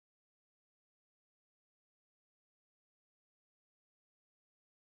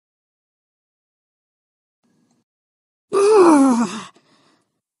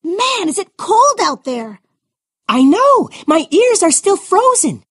Man, is it cold out there? I know. My ears are still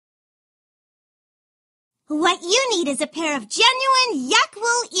frozen. What you need is a pair of genuine yak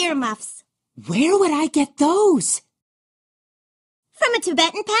wool earmuffs. Where would I get those? From a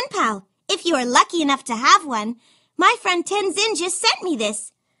Tibetan pen pal, if you are lucky enough to have one. My friend Tenzin just sent me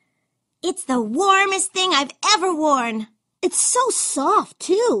this. It's the warmest thing I've ever worn. It's so soft,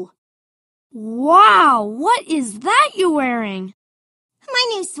 too. Wow, what is that you're wearing? My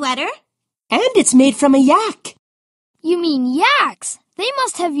new sweater. And it's made from a yak. You mean yaks? They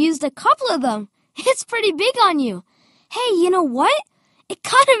must have used a couple of them. It's pretty big on you. Hey, you know what? It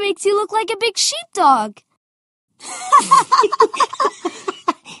kind of makes you look like a big sheepdog.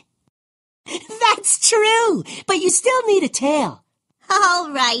 That's true, but you still need a tail.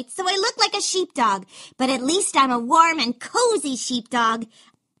 All right, so I look like a sheepdog, but at least I'm a warm and cozy sheepdog.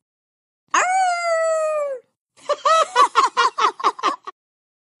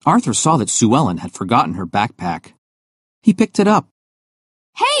 Arthur saw that Sue Ellen had forgotten her backpack. He picked it up.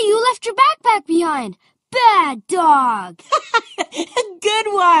 Hey, you left your backpack behind. Bad dog. Good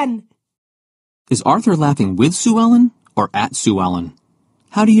one. Is Arthur laughing with Sue Ellen or at Sue Ellen?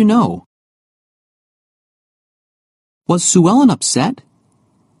 How do you know? Was Sue Ellen upset?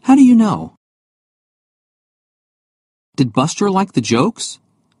 How do you know? Did Buster like the jokes?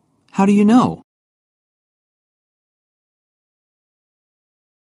 How do you know?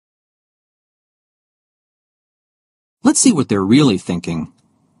 Let's see what they're really thinking.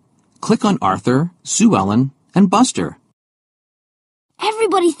 Click on Arthur, Sue Ellen, and Buster.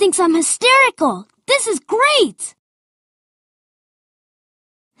 Everybody thinks I'm hysterical. This is great.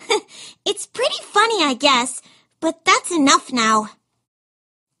 It's pretty funny, I guess, but that's enough now.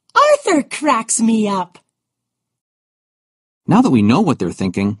 Arthur cracks me up. Now that we know what they're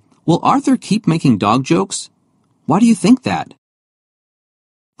thinking, will Arthur keep making dog jokes? Why do you think that?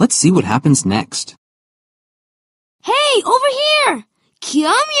 Let's see what happens next. Hey, over here.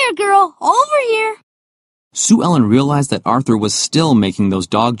 Come here, girl. Over here. Sue Ellen realized that Arthur was still making those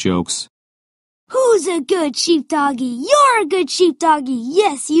dog jokes. Who's a good sheepdoggy? You're a good sheepdoggy.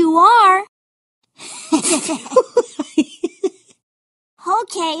 Yes, you are.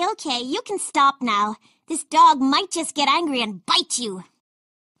 Okay, you can stop now. This dog might just get angry and bite you.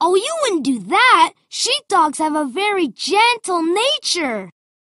 Oh, you wouldn't do that. Sheepdogs have a very gentle nature.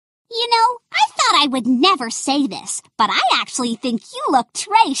 You know, I thought I would never say this, but I actually think you look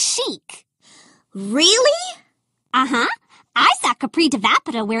très chic. Really? Uh-huh. I saw Capri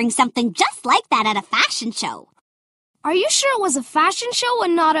Devapita wearing something just like that at a fashion show. Are you sure it was a fashion show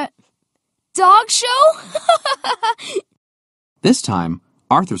and not a dog show? This time,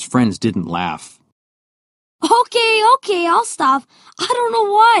 Arthur's friends didn't laugh. Okay, I'll stop. I don't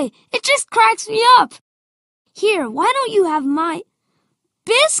know why. It just cracks me up. Here, why don't you have my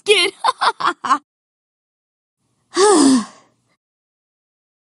biscuit?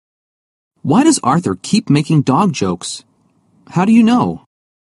 Why does Arthur keep making dog jokes? How do you know?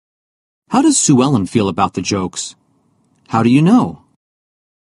 How does Sue Ellen feel about the jokes? How do you know?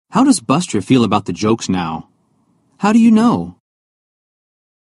 How does Buster feel about the jokes now? How do you know?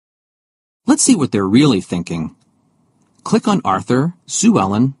 Let's see what they're really thinking. Click on Arthur, Sue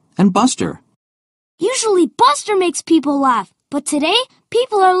Ellen, and Buster. Usually Buster makes people laugh, but today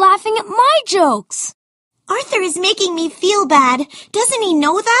people are laughing at my jokes. Arthur is making me feel bad. Doesn't he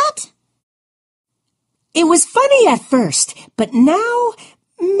know that? It was funny at first, but now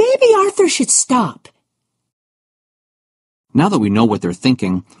maybe Arthur should stop. Now that we know what they're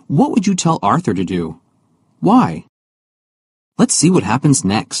thinking, what would you tell Arthur to do? Why? Let's see what happens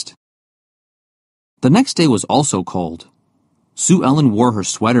next. The next day was also cold. Sue Ellen wore her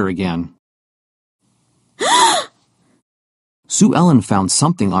sweater again. Sue Ellen found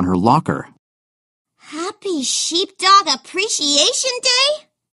something on her locker. Happy Sheepdog Appreciation Day?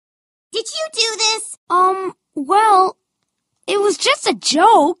 Did you do this? Well, it was just a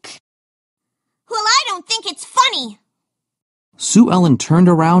joke. Well, I don't think it's funny. Sue Ellen turned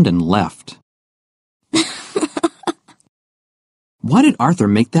around and left. Why did Arthur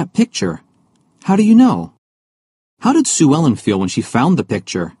make that picture? How do you know? How did Sue Ellen feel when she found the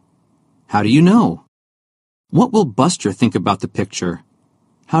picture? How do you know? What will Buster think about the picture?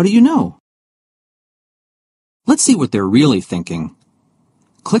 How do you know? Let's see what they're really thinking.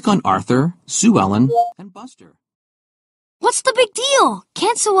 Click on Arthur, Sue Ellen, and Buster. What's the big deal?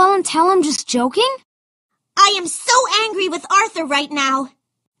 Can't Sue Ellen tell I'm just joking? I am so angry with Arthur right now.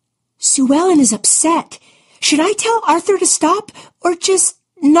 Sue Ellen is upset. Should I tell Arthur to stop or just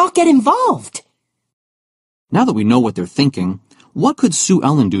not get involved? Now that we know what they're thinking, what could Sue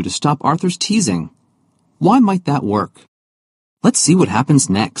Ellen do to stop Arthur's teasing? Why might that work? Let's see what happens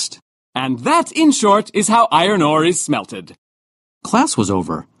next. And that, in short, is how iron ore is smelted. Class was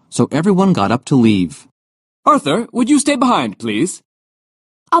over, so everyone got up to leave. Arthur, would you stay behind, please?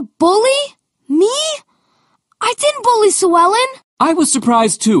 A bully? Me? I didn't bully Sue Ellen. I was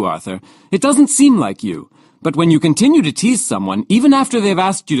surprised too, Arthur. It doesn't seem like you. But when you continue to tease someone, even after they've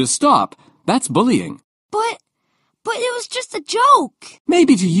asked you to stop, that's bullying. But it was just a joke.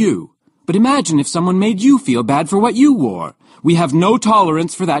 Maybe to you. But imagine if someone made you feel bad for what you wore. We have no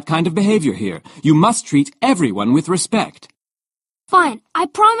tolerance for that kind of behavior here. You must treat everyone with respect. Fine, I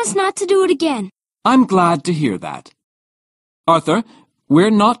promise not to do it again. I'm glad to hear that. Arthur, we're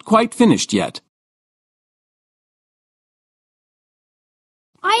not quite finished yet.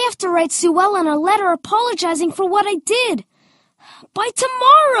 I have to write Sue Ellen a letter apologizing for what I did. By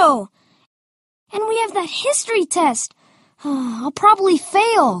tomorrow! And we have that history test. I'll probably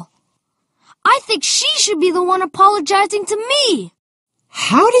fail. I think she should be the one apologizing to me.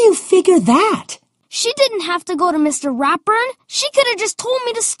 How do you figure that? She didn't have to go to Mr. Ratburn. She could have just told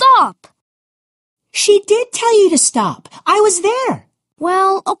me to stop. She did tell you to stop. I was there.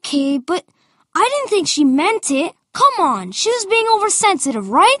 Well, okay, but I didn't think she meant it. Come on, she was being oversensitive,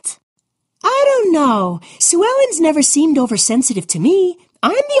 right? I don't know. Sue Ellen's never seemed oversensitive to me.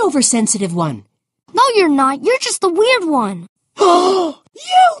 I'm the oversensitive one. No, you're not. You're just the weird one. Oh,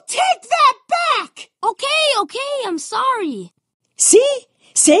 you take that back! Okay, I'm sorry. See?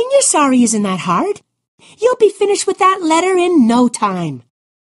 Saying you're sorry isn't that hard. You'll be finished with that letter in no time.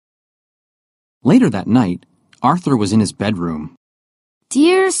 Later that night, Arthur was in his bedroom.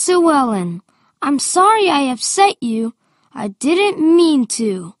 Dear Sue Ellen, I'm sorry I upset you. I didn't mean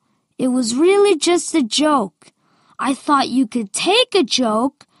to. It was really just a joke. I thought you could take a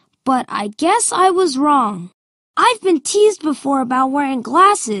joke, but I guess I was wrong. I've been teased before about wearing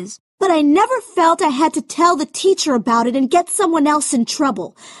glasses. But I never felt I had to tell the teacher about it and get someone else in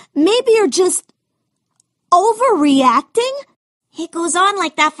trouble. Maybe you're just overreacting? It goes on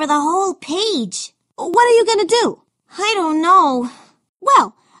like that for the whole page. What are you going to do? I don't know.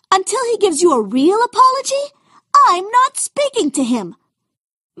 Well, until he gives you a real apology, I'm not speaking to him.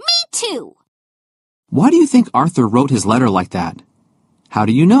 Me too. Why do you think Arthur wrote his letter like that? How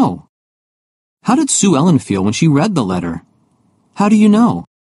do you know? How did Sue Ellen feel when she read the letter? How do you know?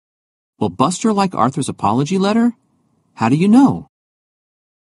 Will Buster like Arthur's apology letter? How do you know?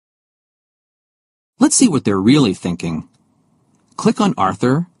 Let's see what they're really thinking. Click on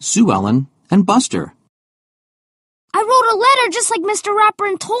Arthur, Sue Ellen, and Buster. I wrote a letter just like Mr.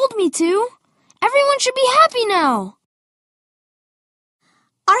 Ratburn told me to. Everyone should be happy now.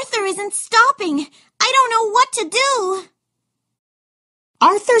 Arthur isn't stopping. I don't know what to do.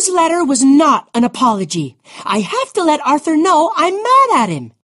 Arthur's letter was not an apology. I have to let Arthur know I'm mad at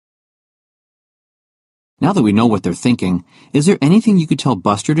him. Now that we know what they're thinking, is there anything you could tell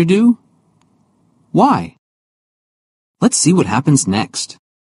Buster to do? Why? Let's see what happens next.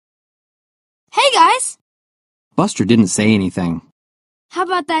 Hey, guys. Buster didn't say anything. How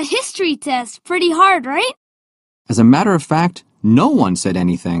about that history test? Pretty hard, right? As a matter of fact, no one said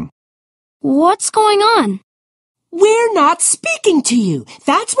anything. What's going on? We're not speaking to you.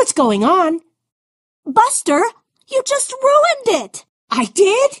 That's what's going on. Buster, you just ruined it. I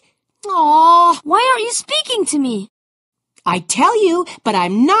did? Aw, Why aren't you speaking to me? I tell you, but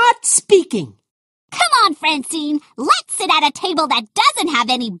I'm not speaking. Come on, Francine. Let's sit at a table that doesn't have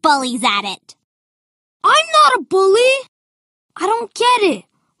any bullies at it. I'm not a bully. I don't get it.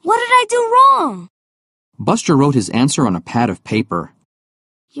 What did I do wrong? Buster wrote his answer on a pad of paper.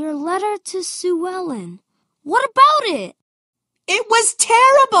 Your letter to Sue Ellen. What about it? It was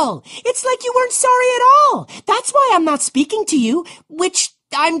terrible. It's like you weren't sorry at all. That's why I'm not speaking to you, which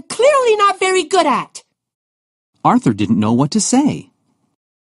I'm clearly not very good at. Arthur didn't know what to say.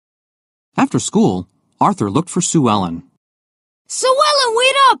 After school, Arthur looked for Sue Ellen. Sue Ellen,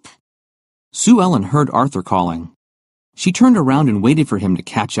 wait up! Sue Ellen heard Arthur calling. She turned around and waited for him to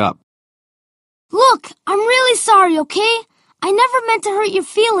catch up. Look, I'm really sorry, okay? I never meant to hurt your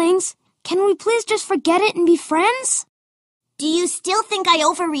feelings. Can we please just forget it and be friends? Do you still think I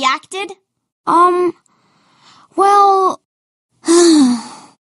overreacted? Well...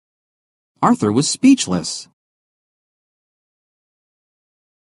 Arthur was speechless.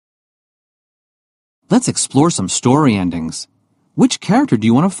 Let's explore some story endings. Which character do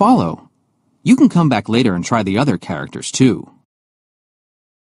you want to follow? You can come back later and try the other characters too.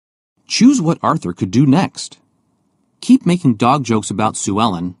 Choose what Arthur could do next. Keep making dog jokes about Sue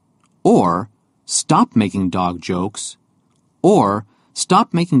Ellen, or stop making dog jokes, or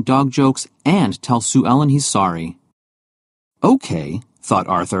stop making dog jokes and tell Sue Ellen he's sorry. Okay, thought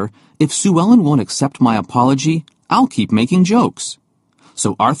Arthur, if Sue Ellen won't accept my apology, I'll keep making jokes.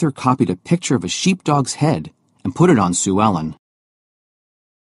 So Arthur copied a picture of a sheepdog's head and put it on Sue Ellen.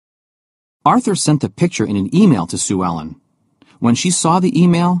 Arthur sent the picture in an email to Sue Ellen. When she saw the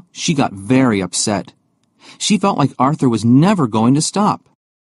email, she got very upset. She felt like Arthur was never going to stop.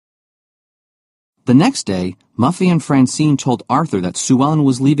 The next day, Muffy and Francine told Arthur that Sue Ellen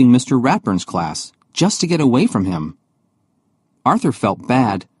was leaving Mr. Ratburn's class just to get away from him. Arthur felt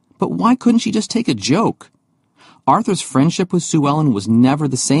bad, but why couldn't she just take a joke? Arthur's friendship with Sue Ellen was never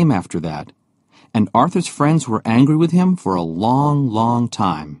the same after that, and Arthur's friends were angry with him for a long, long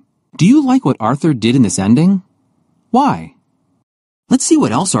time. Do you like what Arthur did in this ending? Why? Let's see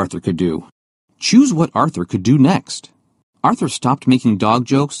what else Arthur could do. Choose what Arthur could do next. Arthur stopped making dog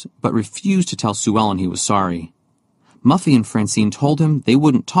jokes, but refused to tell Sue Ellen he was sorry. Muffy and Francine told him they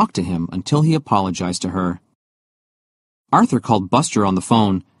wouldn't talk to him until he apologized to her. Arthur called Buster on the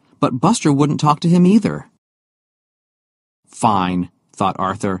phone, but Buster wouldn't talk to him either. Fine, thought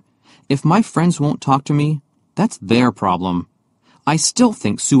Arthur. If my friends won't talk to me, that's their problem. I still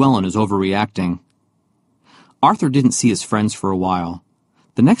think Sue Ellen is overreacting. Arthur didn't see his friends for a while.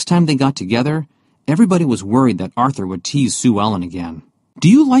 The next time they got together, everybody was worried that Arthur would tease Sue Ellen again. Do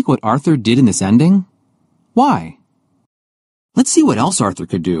you like what Arthur did in this ending? Why? Let's see what else Arthur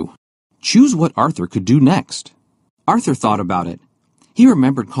could do. Choose what Arthur could do next. Arthur thought about it. He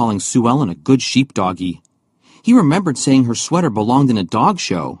remembered calling Sue Ellen a good sheepdoggy. He remembered saying her sweater belonged in a dog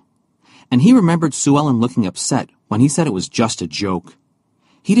show. And he remembered Sue Ellen looking upset when he said it was just a joke.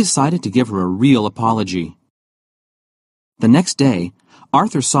 He decided to give her a real apology. The next day,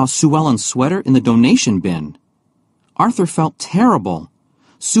 Arthur saw Sue Ellen's sweater in the donation bin. Arthur felt terrible.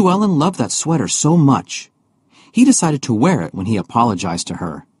 Sue Ellen loved that sweater so much. He decided to wear it when he apologized to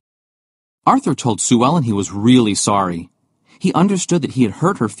her. Arthur told Sue Ellen he was really sorry. He understood that he had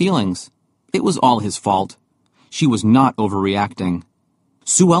hurt her feelings. It was all his fault. She was not overreacting.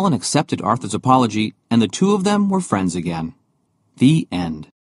 Sue Ellen accepted Arthur's apology, and the two of them were friends again. The end.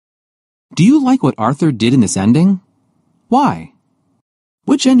 Do you like what Arthur did in this ending? Why?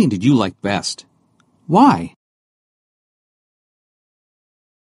 Which ending did you like best? Why?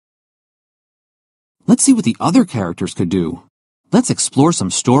 Let's see what the other characters could do. Let's explore some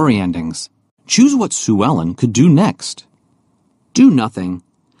story endings. Choose what Sue Ellen could do next. Do nothing.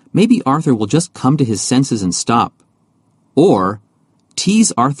 Maybe Arthur will just come to his senses and stop. Or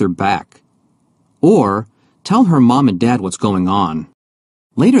tease Arthur back. Or tell her mom and dad what's going on.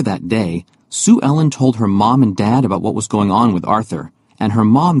 Later that day, Sue Ellen told her mom and dad about what was going on with Arthur, and her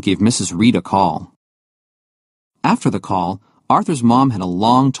mom gave Mrs. Reed a call. After the call, Arthur's mom had a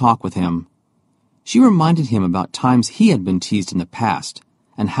long talk with him. She reminded him about times he had been teased in the past,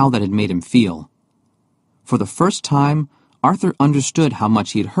 and how that had made him feel. For the first time, Arthur understood how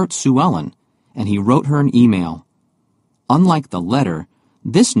much he had hurt Sue Ellen, and he wrote her an email. Unlike the letter,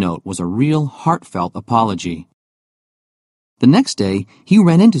 this note was a real heartfelt apology. The next day, he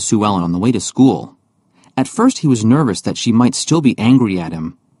ran into Sue Ellen on the way to school. At first he was nervous that she might still be angry at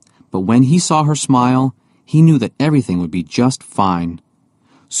him, but when he saw her smile, he knew that everything would be just fine.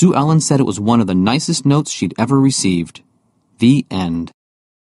 Sue Ellen said it was one of the nicest notes she'd ever received. The end.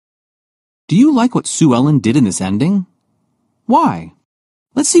 Do you like what Sue Ellen did in this ending? Why?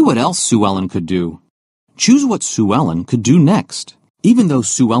 Let's see what else Sue Ellen could do. Choose what Sue Ellen could do next. Even though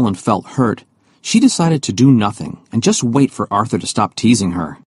Sue Ellen felt hurt, she decided to do nothing and just wait for Arthur to stop teasing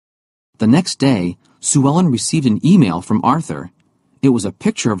her. The next day, Sue Ellen received an email from Arthur. It was a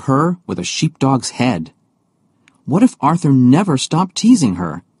picture of her with a sheepdog's head. What if Arthur never stopped teasing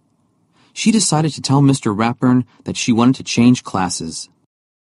her? She decided to tell Mr. Ratburn that she wanted to change classes.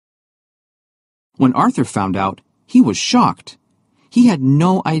 When Arthur found out, he was shocked. He had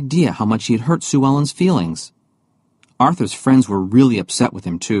no idea how much he had hurt Sue Ellen's feelings. Arthur's friends were really upset with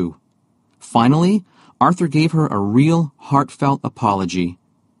him, too. Finally, Arthur gave her a real, heartfelt apology.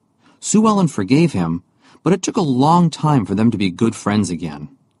 Sue Ellen forgave him, but it took a long time for them to be good friends again.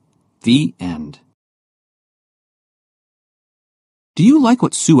 The end. Do you like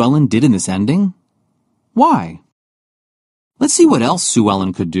what Sue Ellen did in this ending? Why? Let's see what else Sue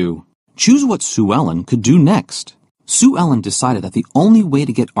Ellen could do. Choose what Sue Ellen could do next. Sue Ellen decided that the only way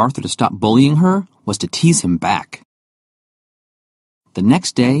to get Arthur to stop bullying her was to tease him back. The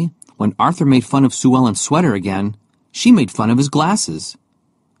next day, when Arthur made fun of Sue Ellen's sweater again, she made fun of his glasses.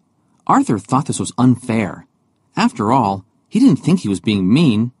 Arthur thought this was unfair. After all, he didn't think he was being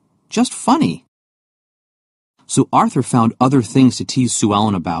mean, just funny. So Arthur found other things to tease Sue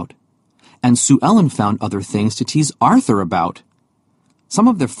Ellen about. And Sue Ellen found other things to tease Arthur about. Some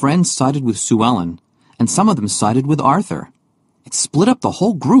of their friends sided with Sue Ellen, and some of them sided with Arthur. It split up the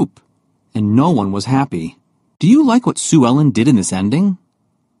whole group, and no one was happy. Do you like what Sue Ellen did in this ending?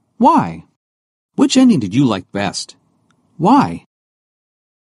 Why? Which ending did you like best? Why?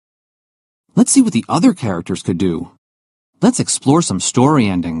 Let's see what the other characters could do. Let's explore some story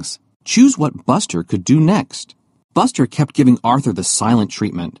endings. Choose what Buster could do next. Buster kept giving Arthur the silent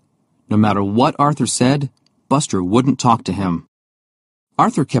treatment. No matter what Arthur said, Buster wouldn't talk to him.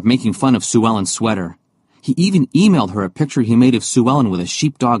 Arthur kept making fun of Sue Ellen's sweater. He even emailed her a picture he made of Sue Ellen with a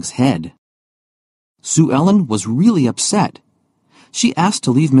sheepdog's head. Sue Ellen was really upset. She asked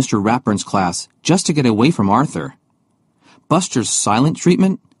to leave Mr. Ratburn's class just to get away from Arthur. Buster's silent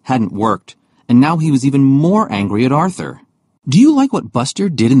treatment hadn't worked, and now he was even more angry at Arthur. Do you like what Buster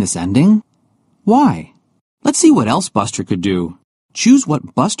did in this ending? Why? Let's see what else Buster could do. Choose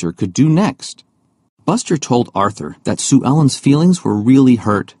what Buster could do next. Buster told Arthur that Sue Ellen's feelings were really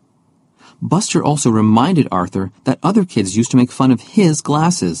hurt. Buster also reminded Arthur that other kids used to make fun of his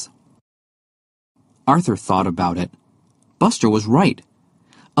glasses. Arthur thought about it. Buster was right.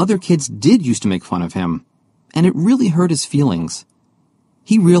 Other kids did used to make fun of him, and it really hurt his feelings.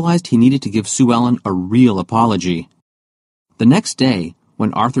 He realized he needed to give Sue Ellen a real apology. The next day,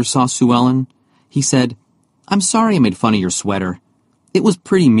 when Arthur saw Sue Ellen, he said, "I'm sorry I made fun of your sweater. It was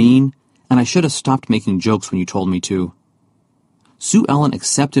pretty mean, and I should have stopped making jokes when you told me to." Sue Ellen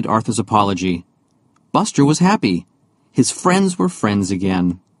accepted Arthur's apology. Buster was happy. His friends were friends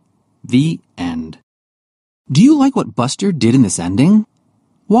again. The end. Do you like what Buster did in this ending?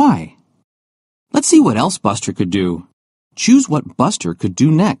 Why? Let's see what else Buster could do. Choose what Buster could do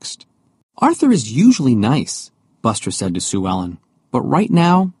next. Arthur is usually nice, Buster said to Sue Ellen, but right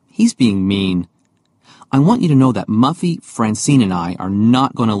now, he's being mean. I want you to know that Muffy, Francine, and I are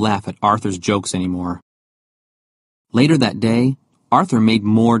not going to laugh at Arthur's jokes anymore. Later that day, Arthur made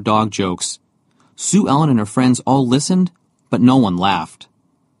more dog jokes. Sue Ellen and her friends all listened, but no one laughed.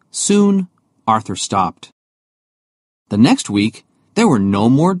 Soon, Arthur stopped. The next week, there were no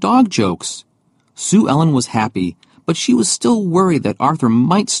more dog jokes. Sue Ellen was happy, but she was still worried that Arthur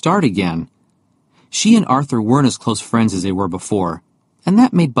might start again. She and Arthur weren't as close friends as they were before, and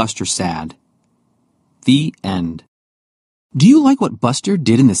that made Buster sad. The end. Do you like what Buster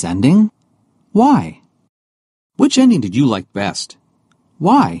did in this ending? Why? Which ending did you like best?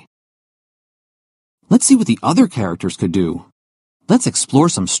 Why? Let's see what the other characters could do. Let's explore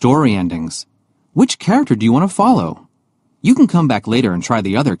some story endings. Which character do you want to follow? You can come back later and try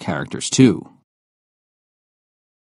the other characters too.